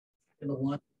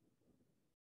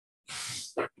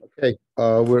Okay,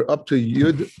 we're up to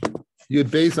Yud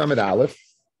Beis Amid Aleph.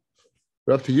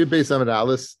 We're up to Yud Beis Amid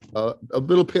Aleph, a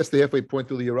little past the halfway point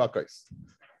to the Yerakos.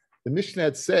 The Mishnah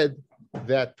had said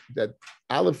that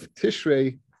Aleph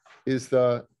Tishrei is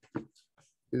the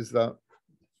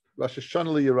Rosh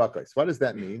Hashanah Yerakos. What does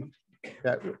that mean?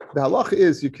 That the halacha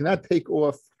is you cannot take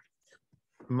off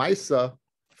Maisa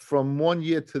from one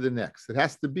year to the next. It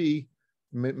has to be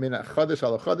min chadash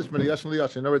ala chadash min yashin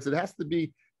liyashin. In other words, it has to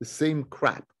be the same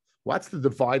crop. What's the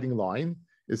dividing line?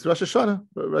 It's Rosh Hashanah,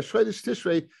 Rosh Chodesh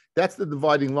Tishrei. That's the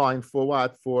dividing line for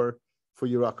what? For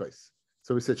Yerakos.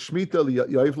 So we said Shemitah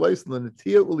liYavlos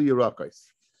l'Natiyah uli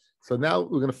Yerakos. So now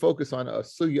we're going to focus on a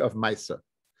sugya of Maisa.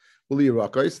 Uli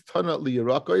Yerakos, Tana li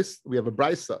Yerakos. We have a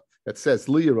brisa that says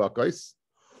li Yerakos,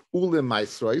 uli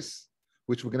Maisros,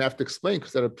 which we're going to have to explain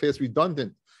because that appears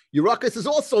redundant. Yerakos is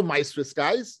also Maisros,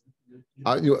 guys.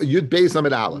 Yud Beis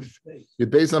Amid Aleph. Yud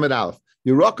Beis Amid Aleph.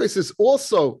 Yerakos is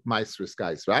also Maisros,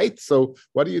 guys, right? So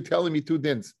what are you telling me? Two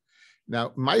dins. Now,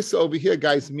 Maisa over here,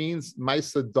 guys, means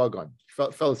Maisa Dagon.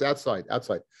 Fellas, outside.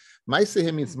 Maisa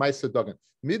here means Maisa Dagon.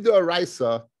 Midor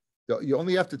Raisa, you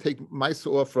only have to take Maisa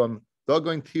off from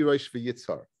Dagon, Tirosh,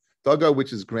 V'yitzhar. Dagon,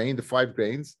 which is grain, the 5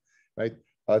 grains, right?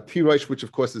 Tirosh, which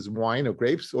of course is wine or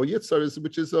grapes, or Yitzhar,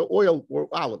 which is oil or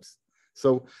olives.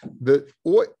 So the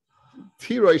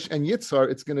Tirosh and Yitzhar,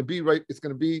 it's going to be right. It's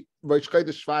going to be Rosh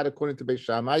Chodesh Shvat according to Beis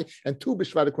Shammai and Tu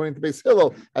B'Shvat according to Beis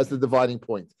Hillel as the dividing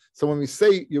point. So when we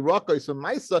say Yerakos or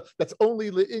Maisa, that's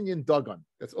only Le'inyan Dagon.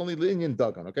 That's only Le'inyan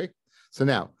Dagon. Okay. So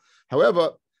now,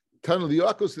 however, Tan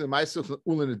Yerakos and the Maisa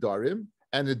Ulin Nedarim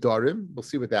and Nedarim. We'll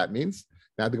see what that means.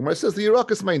 Now the Gemara says the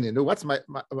Yerakos Ma'ininu. What's my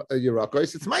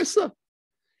Yerakos? It's Maisa.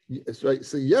 It's right.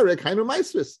 So Yerek Hainu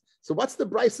Maisris. So what's the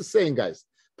brisa saying, guys?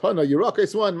 Tana,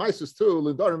 Yerakos 1, Maisus 2,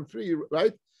 Lindarim 3,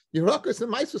 right? Yerakos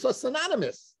and Maisus are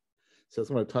synonymous. Says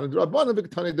when Tana de Rabbanan,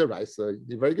 big Tana de Raisa.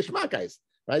 You're very geschmack, guys,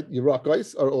 right?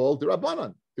 Yerakos are all the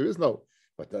Rabbanan. There is no,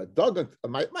 but the Dagon,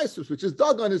 Maisus, which is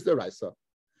Dagon, is the Raisa.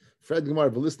 Fred Gemara,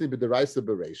 listening to the Raisa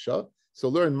Bereisha. So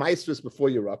learn Maisus before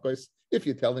Yerakos. If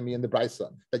you're telling me in the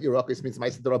Brisa that Yerakos means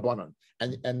Maisa de Rabbanan,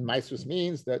 and Maisus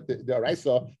means that the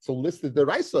Raisa, so listed the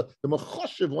Raisa, the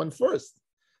Mechoshev one first.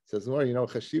 Says, well,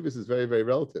 chashivas is very, very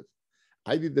relative.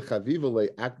 I did the chavivale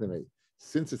akneme.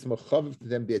 Since it's mechaviv to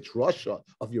them, the drasha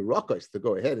of Yerakos to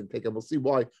go ahead and take them. We'll see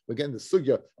why. We're getting the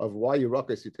sugya of why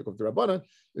Yerakos you take off the Rabbanan.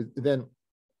 Then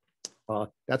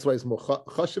that's why it's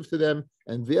mechashiv to them,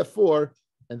 and therefore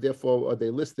they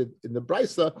listed in the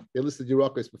brisa. They listed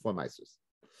Yerakos before Maisus.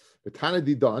 The Tana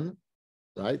Didan,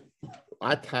 right?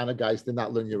 Our Tana guys did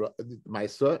not learn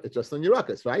Maisa. It's just on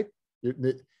Yerakos, right?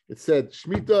 It said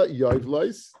Shemitah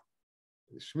Yavlos,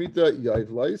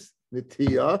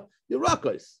 Nitiyah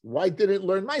Yerakos. Why didn't it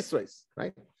learn Maisros?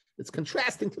 Right? It's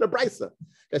contrasting to the Brisa.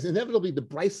 Because inevitably the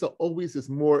Brisa always is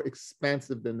more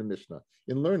expansive than the Mishnah.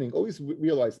 In learning, always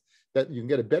realize that you can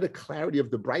get a better clarity of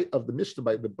the Mishnah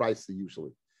by the Brisa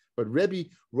usually. But Rabbi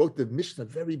wrote the Mishnah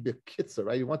very bekitzer,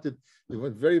 right? He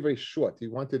went very, very short. He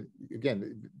wanted,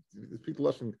 again, people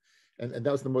Lashon, and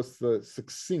that was the most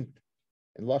succinct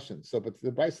in Lashon. So, but the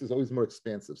Brisa is always more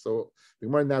expansive. So the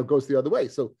Gemara now goes the other way.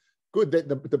 So good that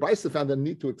the Brisa found a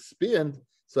need to expand.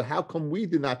 So how come we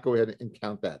did not go ahead and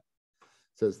count that?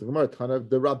 Says the Gemara, ton of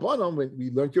the Rabbanon, when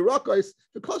we learned Yerakos,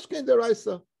 the Kolshkein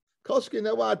deraisa. Kolshkein,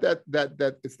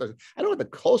 that it's not, I don't know what the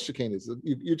Kolshkein is.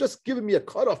 You're just giving me a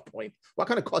cutoff point. What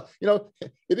kind of call?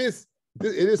 It is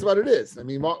what it is. I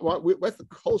mean, what's the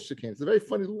Kolshkein? It's a very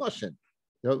funny Lashon.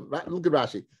 Look at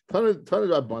Rashi. In other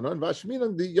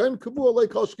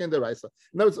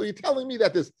words, so you're telling me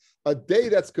that there's a day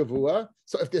that's kavua.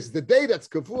 So if there's the day that's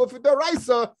kavua for the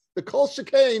Raisa, the Kol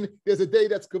Shekain, there's a day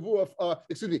that's kavua.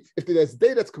 If there's a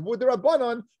day that's kavua the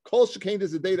Rabbanon, Kol Shekain,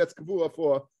 there's a day that's kavua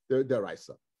for the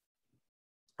Raisa.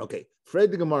 Okay,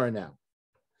 Fred the Gemara now.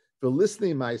 For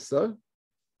listening Maisa,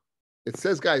 it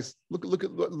says, guys, look at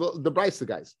the Brisa,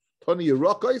 guys. Tony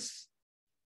Yerakos,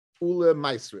 Ule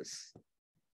Maisris.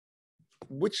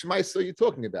 Which Maisa are you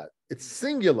talking about? It's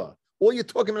singular. All you're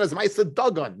talking about is Maisa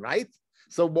Dagon, right?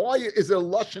 So why is it a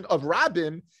Lashon of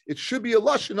Rabbim? It should be a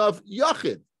Lashon of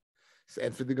Yachid.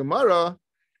 And for the Gemara,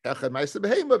 Echad Maisa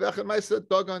Behema, Echad Maisa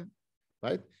Dagon,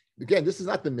 right? Again, this is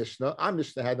not the Mishnah. Our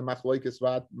Mishnah had the Machlokes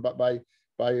by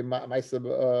Maisa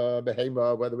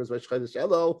Behema, whether it was Rosh Chodesh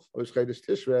Elul or Rosh Chodesh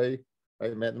Tishrei,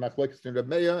 right? The Machlokes between Reb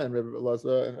Meir and Reb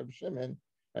Elazar and Reb Shimon.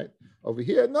 Right over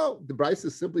here, no. The Bryce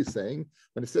is simply saying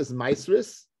when it says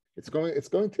Maisris, it's going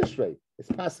Tishrei. It's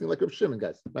passing like Reb Shimon,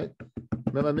 guys. Right?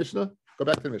 Remember Mishnah? Go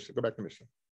back to the Mishnah.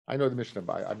 I know the Mishnah.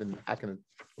 I've been acting a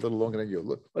little longer than you.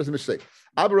 Look, what does the Mishnah say?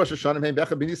 Abba Rosh Hashanah, Hein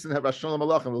Becha B'Nisan Have Rosh Hashanah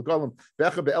Malachim. We'll call them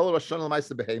Becha Be'el Rosh Hashanah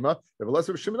L'Maisa Behema.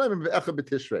 Revelasa B'Sheminoim Be'echa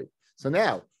B'Tishrei. So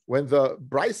now, when the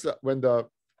Brisa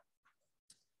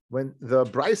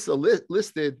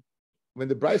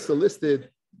listed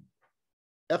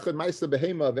Echad Maisa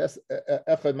Behema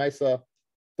Echad Maisa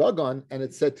Dagon, and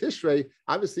it said Tishrei.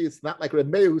 Obviously, it's not like Reb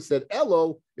Meir who said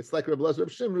Elul. It's like Reb Elazar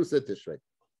Reb Shimon who said Tishrei.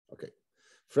 Okay,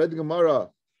 Fred Gemara,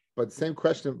 but the same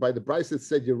question by the Bryce. It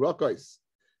said Yerakos,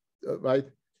 right?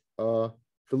 For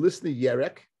listening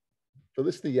Yerek,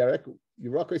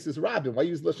 Yerakos is Rabbin. Why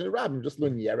use Lashon Rabbin? Just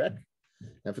learn Yerek.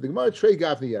 And for the Gemara, Trey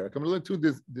Gavni Yerek. I'm going to learn two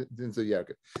dins of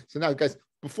Yerek. So now, guys,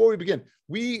 before we begin,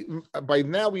 by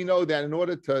now we know that in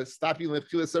order to stop you in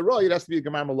Chilas Aroy, it has to be a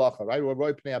Gemar Malacha, right? Or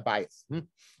Roy Pnei Abayis.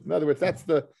 In other words, that's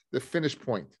the finish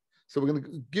point. So we're going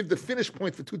to give the finish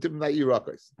point for two different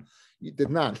Yerakos. You did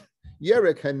not.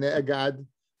 Yerek Hanegad,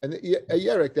 and a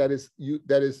Yerek that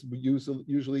is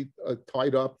usually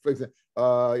tied up. For example,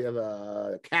 you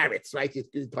have carrots, right?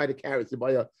 You tie the carrots. You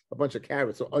buy a bunch of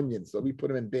carrots or onions. So we put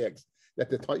them in bags that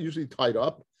they're usually tied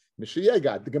up. The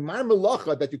Gemar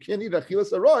Malacha that you can't eat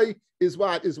Achilas Aroy is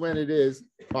what? Is when it is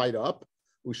tied up.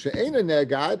 Ushe'ena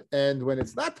Negad, and when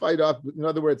it's not tied up, in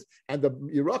other words, and the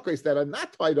Yerakos that are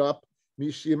not tied up,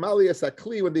 Mishimali as a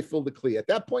kli when they fill the kli. At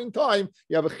that point in time,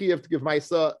 you have a chiyuv to give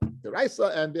Maisa the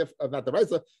Raisa, and if not the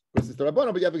Raisa, because it's the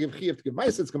Rabbana, but you have to give chiyuv to give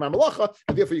Maisa, it's Gemar Malacha,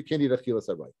 and therefore you can't eat Achilas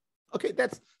Aroy. Okay,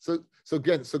 that's so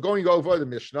again. So going over the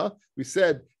Mishnah, we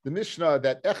said the Mishnah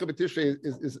that Echad B'Tishrei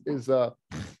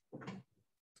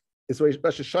is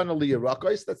Rosh Hashanah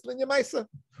Yerakos. That's Linya Maisa.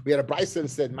 We had a Brisa that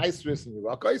said Maisris and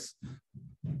Yerakos.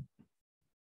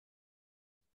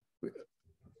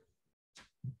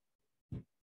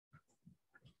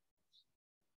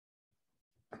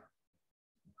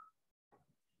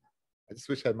 I just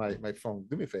wish I had my phone.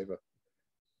 Do me a favor.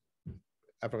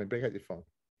 Abraham, break out your phone.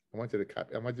 I want you to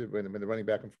copy. I want you to, when they're running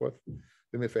back and forth,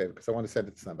 do me a favor because I want to send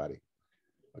it to somebody.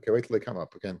 Okay, wait till they come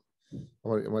up again. I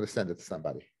want to send it to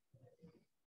somebody.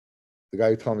 The guy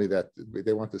who told me that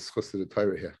they want this schus to the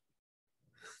Torah here.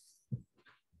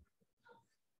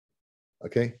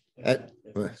 Okay?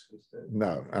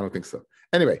 No, I don't think so.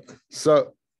 Anyway,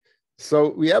 so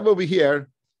we have over here.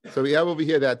 So we have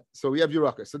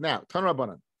Yerakos. So now, Tan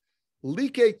Rabbanan.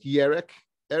 Liket Yerek,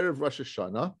 Erev Rosh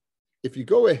Hashanah. If you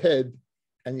go ahead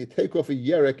and you take off a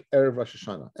Yerek, Erev Rosh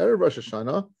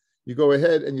Hashanah, you go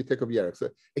ahead and you take off Yerek. So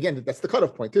again, that's the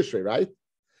cutoff point, Tishrei, right?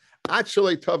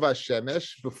 Actually, Tava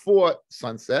Shemesh, before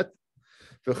sunset.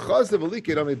 V'chaza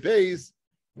v'liket on the days,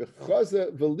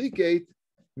 v'chaza v'liket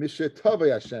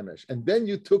mishetava Shemesh. And then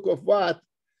you took off what?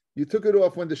 You took it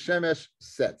off when the Shemesh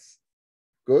sets.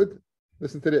 Good?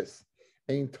 Listen to this.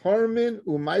 But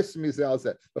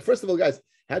first of all, guys,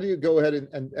 how do you go ahead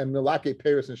and milake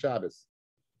Paris and Shabbos?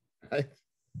 Right?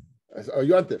 Or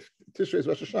Yontif. Tishrei is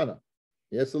Rosh Hashanah.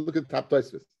 Yeah, so look at the top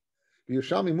Tosfos. In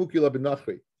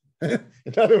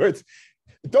other words,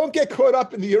 don't get caught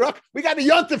up in the Yerak. We got a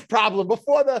Yontif problem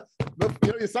before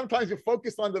sometimes you're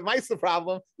focused on the Maisa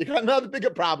problem. You got another bigger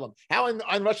problem. How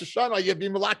on Rosh Hashanah you be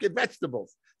milake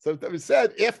vegetables? So we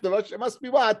said after Rosh, it must be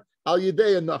what? Al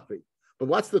Yidei and Nachri. But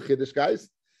what's the chiddush, guys?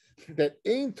 That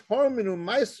ain't tarminu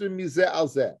meiser mizeh al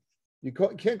zeh. You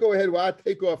can't go ahead.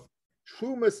 Take off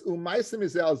trumas umeiser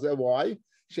mizeh al zeh. Why?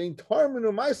 Shein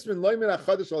tarminu meiser loymin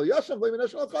achadash al yasham loymin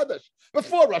al chadash.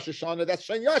 Before Rosh Hashanah, that's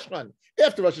shein yashman.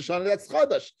 After Rosh Hashanah, that's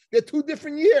chadash. They're two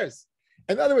different years.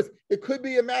 In other words, it could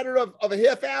be a matter of a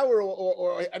half hour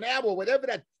or an hour, whatever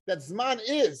that zman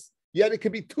is. Yet it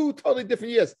could be two totally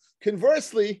different years.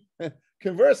 Conversely,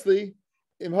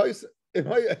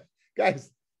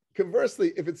 guys,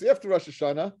 conversely, if it's after Rosh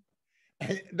Hashanah,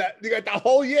 that you got the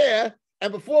whole year,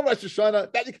 and before Rosh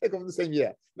Hashanah, that you can take over the same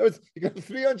year. In other words, you got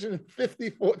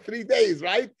 3 days,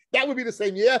 right? That would be the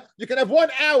same year. You can have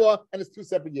 1 hour, and it's 2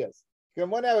 separate years. You can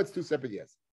have 1 hour, it's 2 separate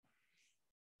years.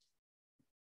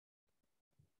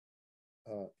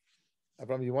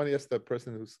 Abraham, you want to ask the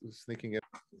person who's sneaking in?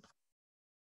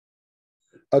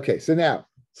 Okay, so now,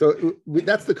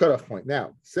 that's the cutoff point.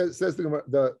 Now, says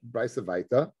the Brisa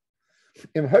Vaita.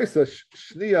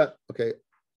 Okay,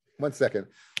 1 second.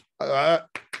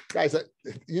 Guys,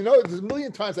 there's a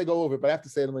million times I go over it, but I have to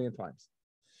say it a million times.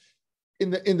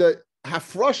 In the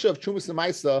hafrasha of Trumas and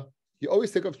Maisa, you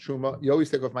always take off Truma, you always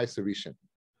take off Maisa Rishon.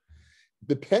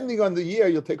 Depending on the year,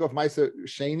 you'll take off Maisa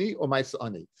Sheni or Maisa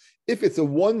Ani. If it's a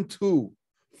 1, 2,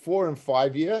 4, and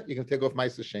 5 year, you can take off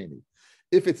Maisa Sheni.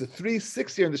 If it's a 3,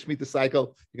 6 year in the Shemitah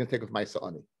cycle, you can take off Maisa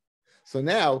Ani. So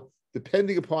now,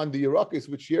 depending upon the Yerakos,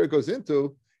 which year it goes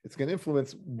into, it's going to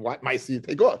influence what Maisa you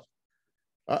take off.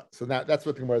 So now that's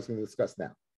what the Gemara is going to discuss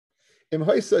now. Im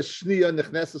hoisa shniya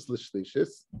nichneses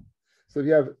l'shlishis. So if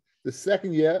you have the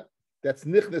second year, that's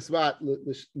nichnes vat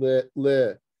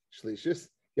l'shlishis.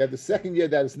 You have the second year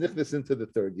that is nichnes into the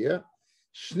third year.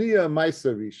 Shniya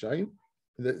maisa rishain.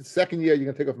 The second year you're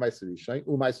going to take off maisa rishain,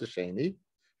 maisa sheni,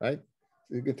 right?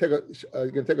 So you can take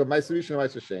off maisa rishain,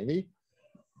 maisa sheni,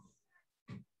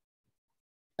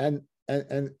 and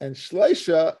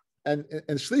shleisha and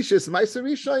shlisha is maisa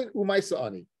rishain, maisa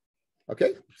ani.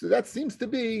 Okay, so that seems to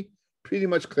be pretty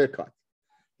much clear cut.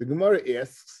 The Gemara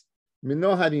asks,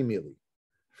 "Mino hani mili."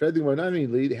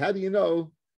 How do you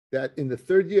know that in the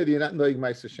third year you're not knowing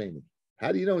maisa sheni?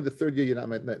 How do you know in the third year you're not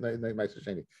knowing maisa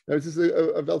sheni? Now this is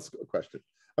a Vel's question.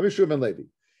 I'm sure Ben Levi.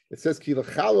 It says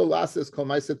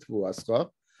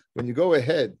when you go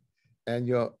ahead and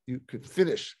you could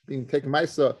finish, you can take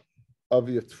maisa of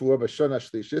your tfuah b'shana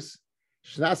shlishis,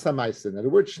 shnas ha'maisa. Now the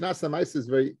word shnas ha'maisa is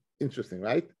very interesting,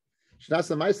 right? Shnas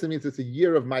ha'maisa means it's a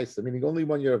year of maisa, meaning only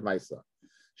 1 year of maisa.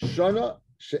 Shana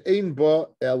she'ein ba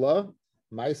ella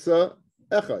maisa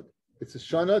echad. It's a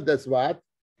shana that's what?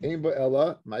 Ein ba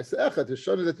ella maisa echad. It's a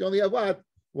shana that you only have what?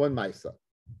 1 maisa.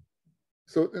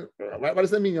 So what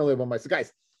does that mean you only have 1 maisa?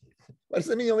 Guys, what does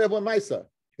that mean you only have 1 maisa?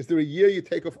 Is there a year you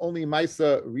take off only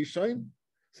maisa rishon?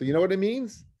 So you know what it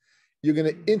means? You're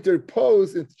going to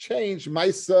interpose and change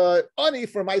maisa ani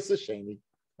for maisa sheni,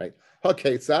 right?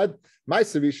 Okay, tzad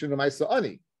maisa rishon or maisa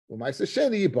ani, or maisa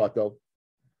sheni yibato.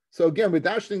 So again, we're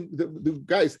dashing the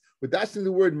guys. We're dashing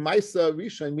the word maisa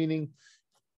rishon, meaning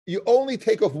you only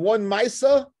take off 1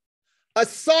 maisa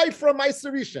aside from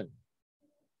maisa rishon.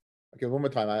 Okay, one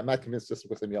more time. I'm not convinced just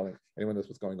because I'm yelling. Anyone knows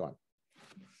what's going on?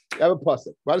 You have a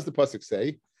pasuk. What does the pasuk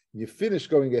say? You finish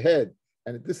going ahead,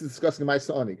 and this is discussing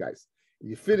maisa ani, guys.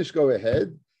 You finish, go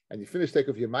ahead, and you finish take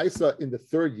off your maisa in the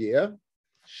third year.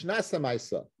 Shnasa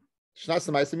maisa. Shnasa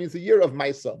maisa means a year of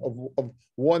maisa, of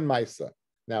 1 maisa.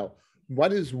 Now, what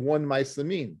does 1 maisa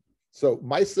mean? So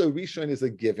maisa rishon is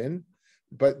a given,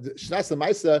 but shnasa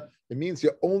maisa, it means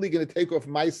you're only going to take off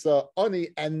maisa ani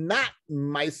and not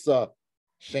maisa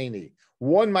sheni.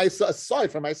 1 maisa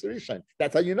aside from maisa rishon.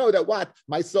 That's how you know that what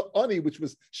maisa ani, which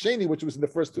was sheni, which was in the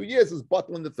first 2 years, is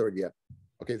batal in the third year.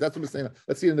 Okay, that's what we're saying.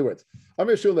 Let's see it in the words.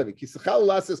 Amir Shul Levi. Kisachal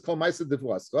lasis kol maisa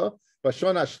divuascha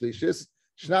v'shona shlishis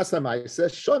shnasa maisa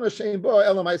shona shein bo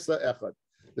ela maisa echad.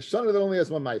 The shona that only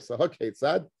has 1 maisa. Okay,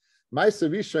 tzad maisa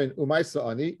rishon umaisa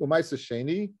ani umaisa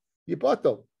sheni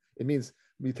yibatal. It means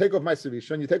you take off maisa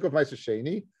rishon, you take off maisa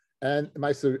sheni, and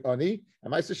maisa ani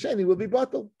and maisa sheni will be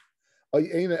batal.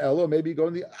 Ayena ela, maybe go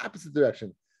in the opposite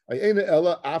direction. Ayena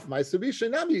ela af maisa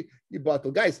rishon nami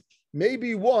yibatal. Guys,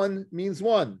 maybe 1 means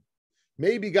 1.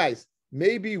 Maybe, guys,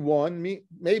 maybe one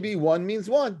means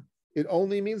 1. It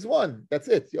only means 1. That's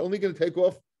it. You're only going to take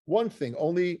off 1 thing.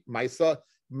 Only maisa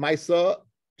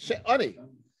ani.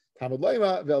 Tamud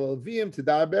leima ve'alvim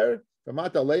tidaber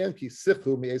v'mata leim ki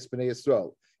sichu mi'es b'nei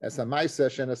Yisrael. Es ha'maisa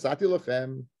shenasati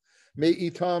lochem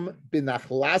me'itam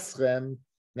b'nachlaschem.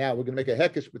 Now we're going to make a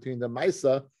hekesh between the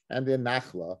maisa and the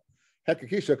nachla.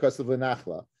 Hekekisha kasav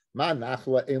l'nachla. Ma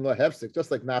nachla ein lo hefsek.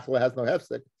 Just like nachla has no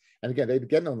hefsek. And again, they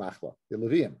get no nachla. The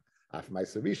leviim. Af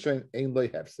maisa rishon ein lo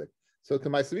hefsek. So to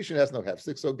maisa rishon has no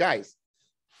hefsek. So guys,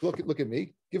 look at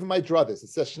me. Give my druthers. It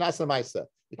says shnasa maisa.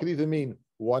 It can either mean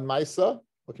 1 maisa, or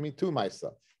it can mean 2 maisa.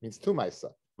 It means 2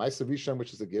 maisa. Maisa rishon,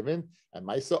 which is a given, and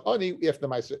maisa ani if the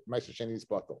maisa sheni is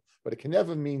bottle. But it can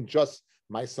never mean just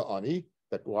maisa ani.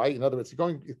 That why? In other words,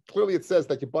 clearly it says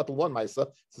that you bottle 1 maisa.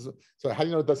 So how do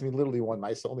you know it doesn't mean literally 1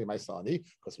 maisa, only maisa ani?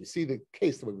 Because we see the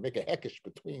case that we make a hekesh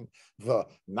between the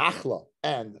nachla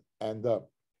and the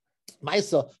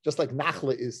maisa, just like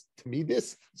nachla is to me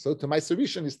this, so to maisa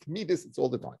rishon is to me this. It's all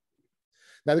the time.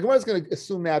 Now the Gemara is going to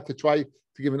assume now to try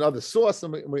to give another source,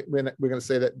 and we're going to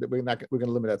say that we're going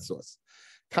to limit that source.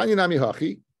 Tanya nami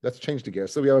hachi. Let's change the gear.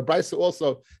 So we have a brisa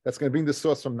also that's going to bring the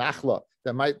source from nachla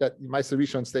that maisa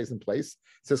rishon stays in place.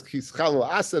 It says kischal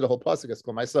asa, the whole pasuk is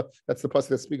called maisa. That's the pasuk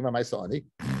that's speaking about maisa ani.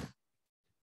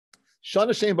 Shana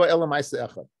shein ba ela maisa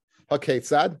echad.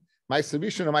 Haketzad maisa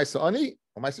rishon or maisa ani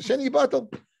or maisa sheni yibatal.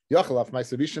 Yachalaf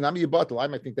maisa rishon ami yibatal. I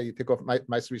might think that you take off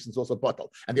maisa rishon is also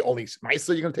batal, and the only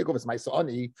maisa you're going to take off is maisa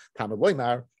ani. Tamad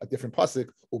loymar, a different pasuk.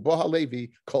 Ubaha levi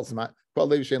calls ma. Anytime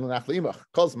the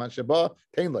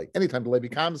Levi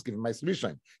comes, give him my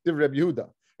solution. Rabbi Yehuda.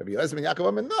 Rabbi Yezim and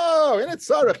Yaakov, no, in it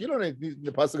Sarach. You don't need the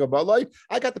pasuk of Balai.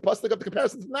 I got the pasuk of the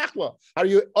comparison to Nachla. Are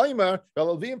you Oimer?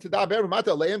 Ve'alvim to daber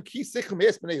mata leim ki sichum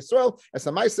es b'nei Yisrael as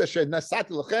a ma'aseh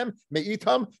shenasati lachem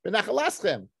meitam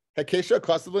v'nachalaschem. Hekesha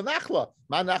kosav lenachla.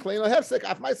 Ma nachla in lehefsek.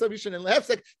 Af ma'aser rishon in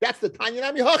lehefsek. That's the Tanya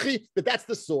Nami Hachi. But that's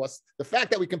the source. The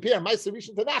fact that we compare ma'aser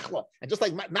rishon to nachla, and just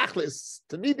like nachla is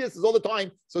to me this is all the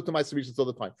time, so to ma'aser rishon is all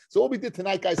the time. So all we did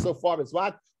tonight, guys, so far is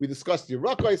what we discussed the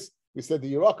Yerakos. We said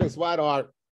the Yerakos what are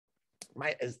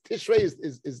as Tishrei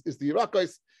is the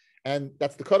Yerakos, and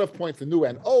that's the cutoff point for new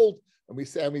and old. And we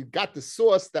said, and we got the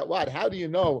source that what? How do you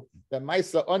know that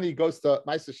Maisa Ani goes to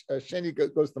Maisa Sheni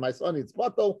goes to Maisa Ani? It's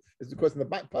Batal. It's because in the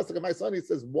pasuk of Maisa Ani it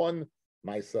says one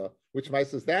Maisa. Which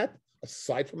Maisa is that?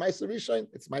 Aside from Maisa Rishon,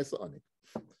 it's Maisa Ani.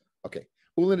 Okay.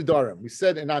 Ulin Adorim. We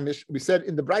said in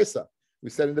the Brisa. We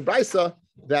said in the Brisa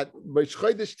that Rosh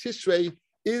Chodesh Tishrei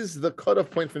is the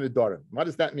cutoff point for Adorim. What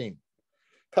does that mean?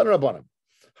 Tan Rabbanim.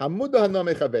 Hamuda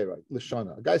Hanome Chaverai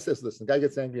Lishana. A guy says, listen. A guy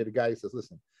gets angry at a guy. He says,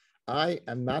 listen. I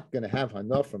am not going to have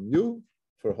hana from you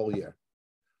for a whole year.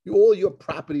 All your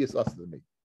property is us to me.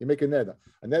 You make a neder.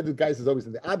 A neder, guys, is always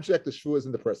in the object. The shvu is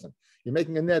in the person. You're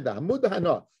making a neder. Hamud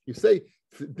hana. You say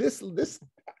this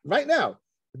right now.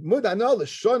 Hamud hana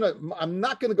l'shona. I'm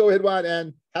not going to go ahead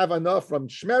and have hana from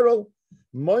shmerel.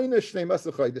 When he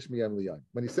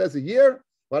says a year,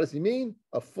 what does he mean?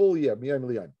 A full year.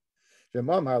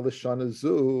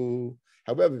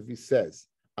 However, if he says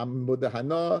I'm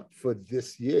mudahana for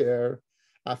this year,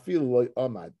 I feel like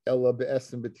Amad Ella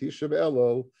be'esim b'tisha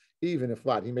be'elo. Even if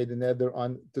what he made the neder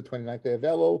on the 29th day of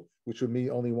Elo, which would mean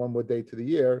only one more day to the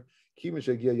year. Since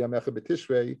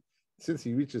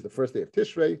he reaches the first day of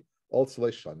Tishrei, also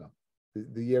Shana,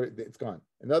 the year it's gone.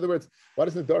 In other words, what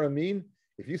does Nadara mean?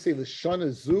 If you say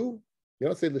Lashana Zu, you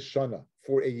don't say Lashana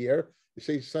for a year. You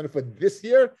say Lashana for this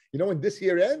year. You know when this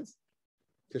year ends?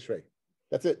 Tishrei.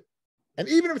 That's it. And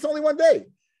even if it's only one day.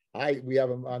 We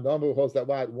have on the who holds that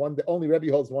one day, only Rebbe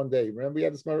holds one day. Remember we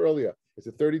had this matter earlier. Is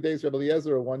it 30 days Rebbe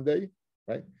Eliezer or one day?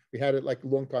 Right? We had it like a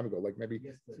long time ago, like maybe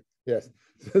yes.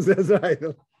 That's right.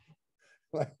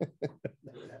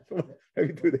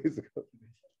 Maybe 2 days ago.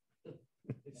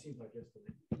 It seems like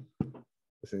yesterday.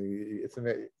 Listen, it's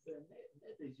amazing.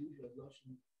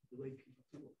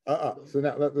 So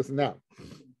now listen now.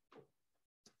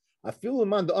 I feel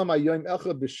man the Amay Yom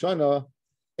Echad B'Shana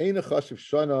Ein Chashiv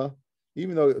Shana.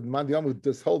 Even though Mandiyamu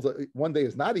just holds one day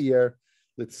is not a year,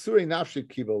 but it's the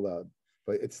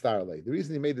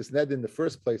reason he made this ned in the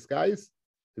first place, guys,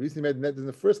 the reason he made the ned in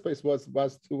the first place was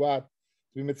to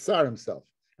be mitzar himself.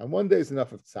 And one day is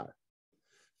enough of tzar.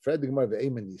 Fred the Gemara of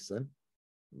Eiman Nisan,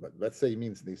 but let's say he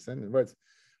means Nisan. In words,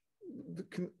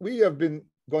 we have been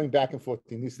going back and forth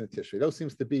between Nisan and Tishrei. Those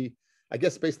seems to be, I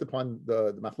guess, based upon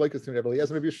the Machlokes between Rabbi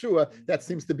Eliezer and Rabbi Yeshua, that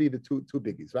seems to be the two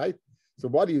biggies, right? So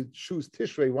why do you choose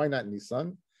Tishrei? Why not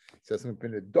Nisan? It says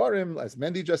B'nedarim, as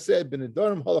Mendy just said,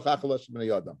 B'nedarim holach achalash b'nei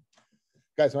Yadam.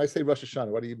 Guys, when I say Rosh Hashanah,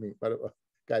 what do you mean?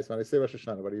 Guys, when I say Rosh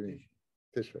Hashanah, what do you mean?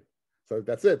 Tishrei. So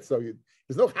that's it. So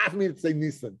there's no half meaning to say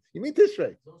Nisan. You mean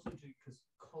Tishrei? It's also because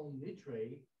Kol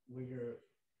Nidrei, where you're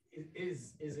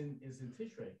is in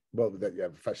Tishrei. Well, that you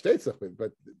have Fashtetzach,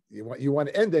 but you want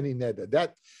to end any neder.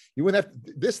 That you wouldn't have.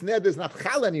 This neder is not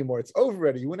chal anymore. It's over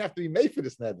already. You wouldn't have to be made for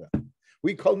this neder.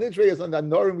 We call Nidrei as on the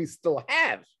Norim we still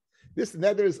have. This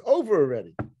nether is over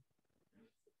already.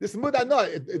 This Mudanah,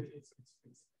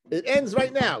 it ends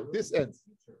right now. This ends.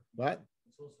 What?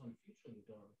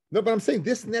 No, but I'm saying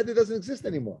this nether doesn't exist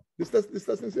anymore. This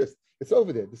doesn't exist. It's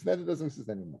over there. This nether doesn't exist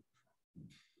anymore.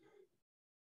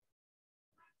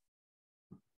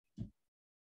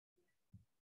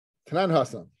 Tanan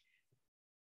Hassan.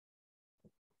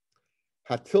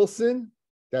 Hatilsin,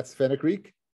 that's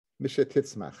fenugreek. Misha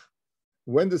Titzmach.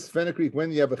 When does fenugreek,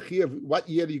 when you have a chiyuv, what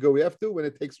year do you go after? When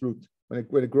it takes root, when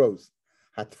it grows.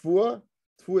 Hatfua,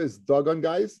 tfua is dagon,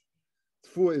 guys.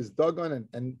 Tfua is dagon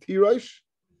and tirosh.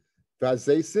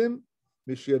 Vazesim,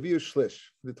 mishaviu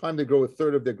shlish. The time they grow a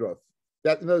third of their growth.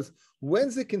 That knows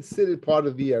when's it considered part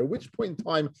of the year? At which point in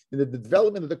time in the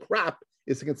development of the crop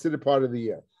is it considered part of the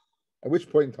year? At which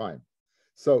point in time?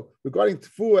 So regarding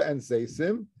tfua and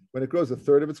zeisim, when it grows a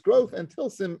third of its growth, and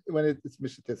tilsim when it's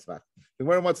misha titzmach. The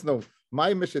Gemara wants to know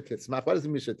my misha titzmach. What is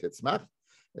misha titzmach?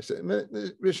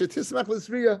 Misha titzmach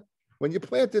l'zriya. When you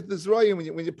plant it, the zroya.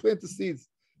 When you plant the seeds,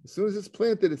 as soon as it's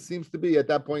planted, it seems to be at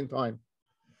that point in time.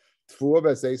 Tfuah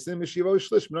v'seisim mishivo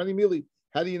shlish m'nani mili.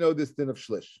 How do you know this din of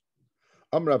shlish?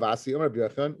 Ravasi, Rabbi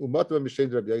Yechon, u'matav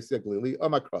mishen Rabbi Yossi Glili,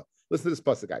 Amakra. Listen to this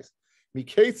pasuk, guys.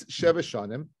 Miketz sheva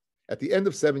shanim, at the end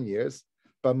of 7 years,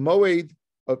 b'moed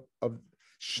of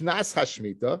Shnas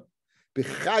Hashmita,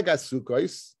 B'chag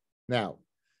HaSukkos. Now,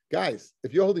 guys,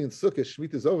 if you're holding in Sukkot,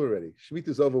 Shemitah is over already. Shemitah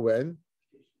is over when?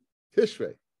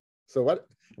 Tishrei. So what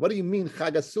do you mean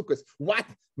Chag HaSukkos? What?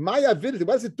 Maya Vidit,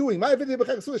 what is it doing? Maya Vidit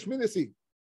B'chag HaSukkos, Shminasi.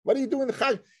 What are you doing the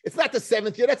Chag? It's not the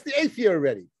 7th year, that's the 8th year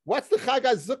already. What's the Chag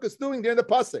HaZukkos doing there in the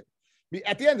Pasuk?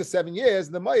 At the end of 7 years,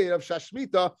 in the Ma'ir of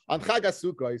Shashmita on Chag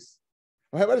HaSukkos.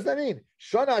 What does that mean?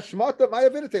 Shana Shmata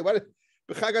Ma'avidite. What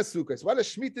Chag HaSukkos? What does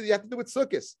Shmita you have to do with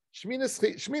Sukkos?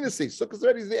 Shminasi. Sukkos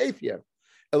already is the 8th year.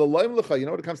 Elolayim Lecha, you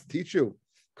know what it comes to teach you?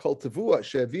 Kol Tavua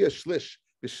She'avia Shlish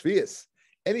B'Shvius.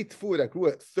 Any tefua that grew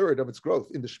a third of its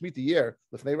growth in the Shemitah year,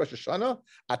 Lefnei Rosh Hashanah,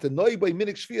 Atanoi by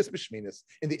Minik Shvius B'Shminis,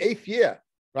 in the 8th year,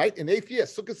 right? In the 8th year,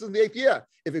 Sukkot is in the 8th year.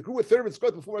 If it grew a third of its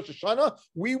growth before Rosh Hashanah,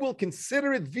 we will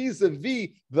consider it vis-a-vis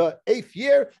the 8th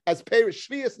year as Perish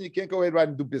Shvius, and you can't go ahead right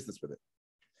and do business with it.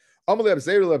 Amalei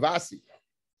Abzeir Levasi,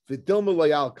 V'dilma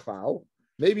Loyal Klau.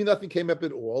 Maybe nothing came up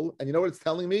at all, and you know what it's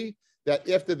telling me? That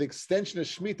after the extension of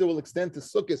Shemitah will extend to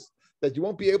Sukkot, that you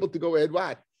won't be able to go ahead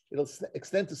what? It'll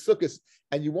extend to Sukkot,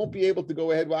 and you won't be able to go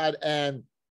ahead and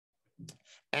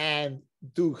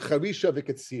do charisha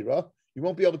v'ketzira. You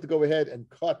won't be able to go ahead and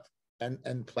cut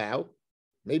and plow.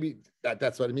 Maybe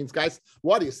that's what it means, guys.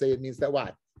 Why do you say it means that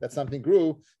what? That something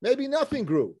grew? Maybe nothing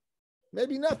grew.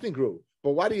 Maybe nothing grew.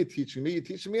 But what are you teaching me? You're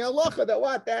teaching me halacha that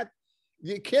what? That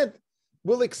you can't.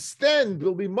 Will extend.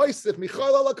 Will be moisef michal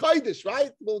ala kodesh,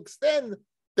 right? Will extend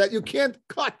that you can't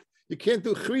cut. You can't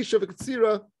do charisha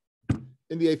v'ketzira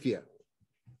in the 8th year. It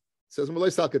says Malay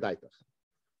Sal Kedaitach.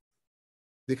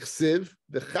 The Chsiv,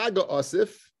 the Chaga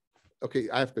Osif. Okay,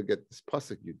 I have to get this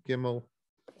pasuk Yud Gimel.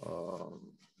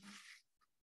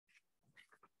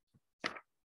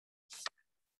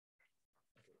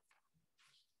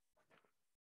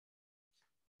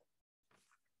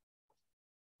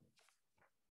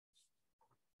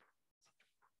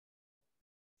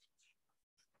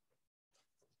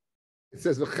 It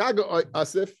says V'Chaga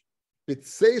Osif.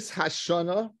 B'tseis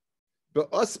Hashana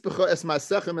be'ospecha es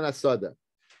masechem and asada.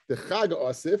 The Chag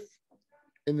Osif,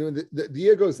 and the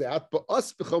year goes out.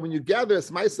 Be'ospecha, when you gather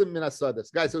es ma'aseh min asada.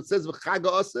 Guys, so it says V'Chag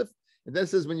Osif, and then it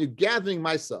says when you're gathering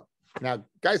ma'aseh. Now,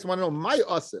 guys want to know my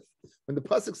Osif. When the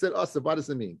pasuk said Osif, what does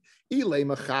it mean? Ilay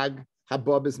machag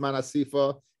habab is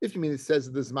manasifa. If you mean it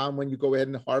says this man when you go ahead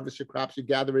and harvest your crops, you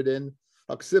gather it in.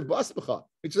 Haksiv b'ospecha,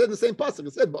 which is in the same pasuk.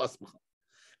 It said b'ospecha.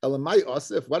 Elamai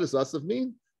Osif. What does Osif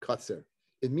mean? Kutzer.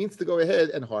 It means to go ahead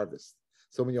and harvest.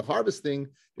 So when you're harvesting,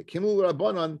 the Kimul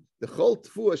Rabbanon, the Chol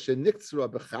Tfuah Sheniktzra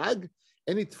B'Chag,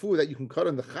 any tfuah that you can cut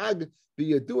on the Chag,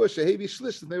 B'Yadua Shehevi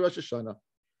Shlish L'nei Rosh Hashanah.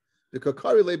 The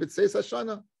Kakari Le B'Tseis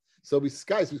Hashanah. So we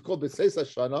called B'Tseis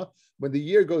Hashanah when the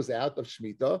year goes out of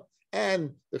Shemitah,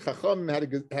 and the Chacham had a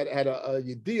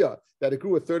Yediyah that it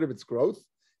grew a third of its growth,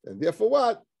 and therefore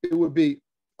what? It would be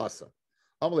Asa.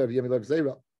 Amalei Yomi Rosh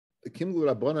Hashanah. The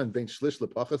Kimul Rabbanon Ben Shlish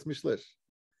L'Pachas Mishlish.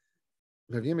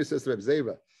 Rabbi Yomi says to Rabbi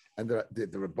Zera, and the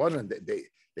Rabbanan,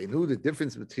 they knew the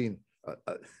difference between.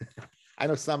 I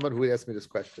know someone who asked me this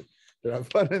question. The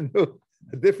Rabbanan knew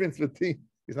the difference between.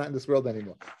 He's not in this world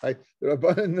anymore, right? The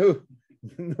Rabbanan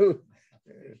knew.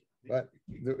 But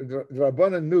the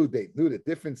Rabbanan knew the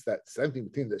difference that something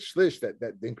between the shlish that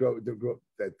didn't grow,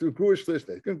 that grew a shlish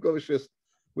that couldn't grow a shlish.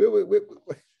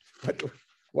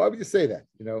 Why would you say that?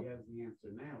 You know. He has the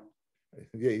answer now.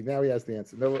 Yeah, now he has the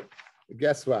answer. No.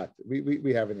 Guess what?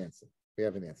 We have an answer. We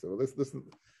have an answer. Well, listen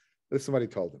to what he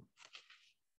told him.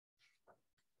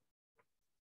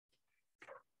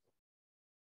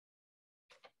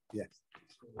 Yes.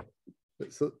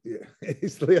 So yeah,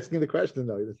 he's still asking the question,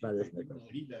 though. He's not asking the question.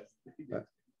 He does.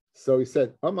 So he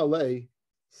said, Amalei.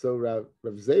 So Rav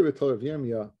Zera told Rav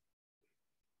Yirmiyah,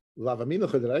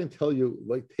 Lavaminucha, that I didn't tell you,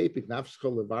 like tapik nafshcha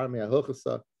levar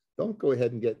me'ahilchasa. Don't go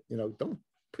ahead and don't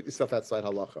put yourself outside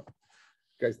halacha.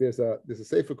 Guys, there's a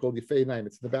sefer called Yifei Naim.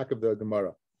 It's in the back of the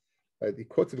Gemara. He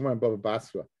quotes the Gemara in Bava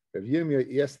Basra. Rav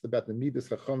Yirmiyah asked about the midas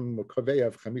chacham kaveya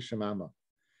of chamishim amma.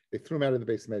 They threw him out of the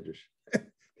base medrash.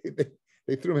 They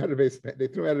threw him out of the base. They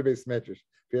threw him out of the base medrash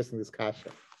for asking this kasha.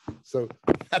 So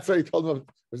that's what he told him.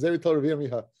 He told Rav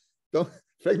Yirmiyah, don't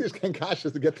finish can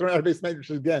kashas to get thrown out of base medrash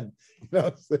again. You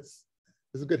know, this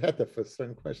is a good heta for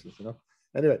certain questions. You know.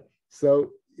 Anyway,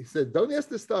 so he said, don't ask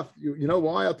this stuff. You know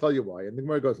why? I'll tell you why. And the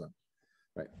Gemara goes on.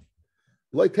 Right.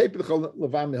 Like tape the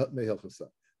levam mehilchasa.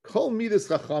 Kol midas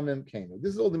chachamim kenu.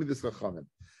 This is all the midas chachamim.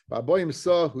 Ba'aboyim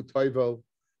saw hu toivo.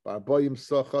 Ba'aboyim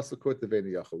saw chasakot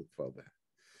deveni yachol tval.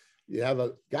 You have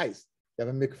a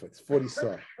mikvah. It's 40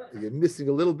 saw. You're missing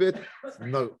a little bit.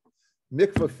 No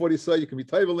mikvah 40 saw. You can be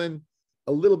toivel in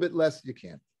a little bit less. You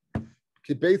can't.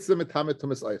 Kibeitza metamet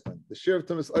tumas eichlin. The share of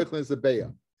tumas eichlin is a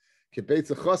beya.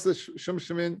 Kibeitza chasas shum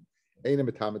shemin ain't a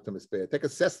metamet tumas beya. Take a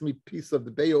sesame piece of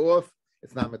the beya off.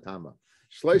 It's not matama.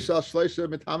 Shleisha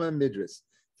matama midris.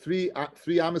 3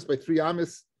 amas by 3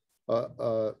 amas. 3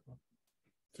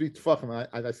 tefachim.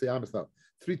 I say amas now.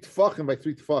 3 tefachim by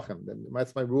 3 tefachim.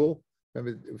 That's my rule.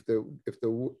 Remember,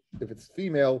 if it's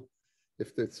female,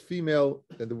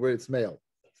 then the word it's male.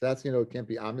 So that's it can't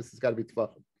be amis. It's got to be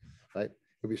tefachim, right?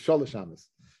 It'll be sholosh amis.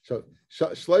 So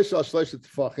shloisha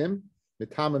tefachim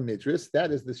mitama midris.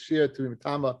 That is the shear to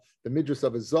mitama the midris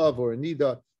of a zav or a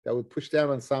nida that would push down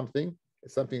on something.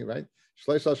 Something, right?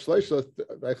 Shloisha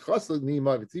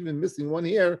nima. If it's even missing one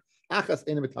here, achas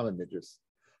ena mitama midris.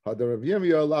 The Rabbi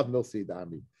Yomi alav milsi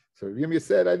dami. So Rabbi Yomi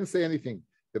said, I didn't say anything.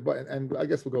 And I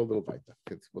guess we'll go a little weiter.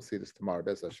 We'll see this tomorrow.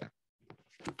 Bez Hashem.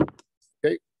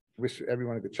 Okay. Wish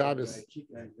everyone a good Shabbos.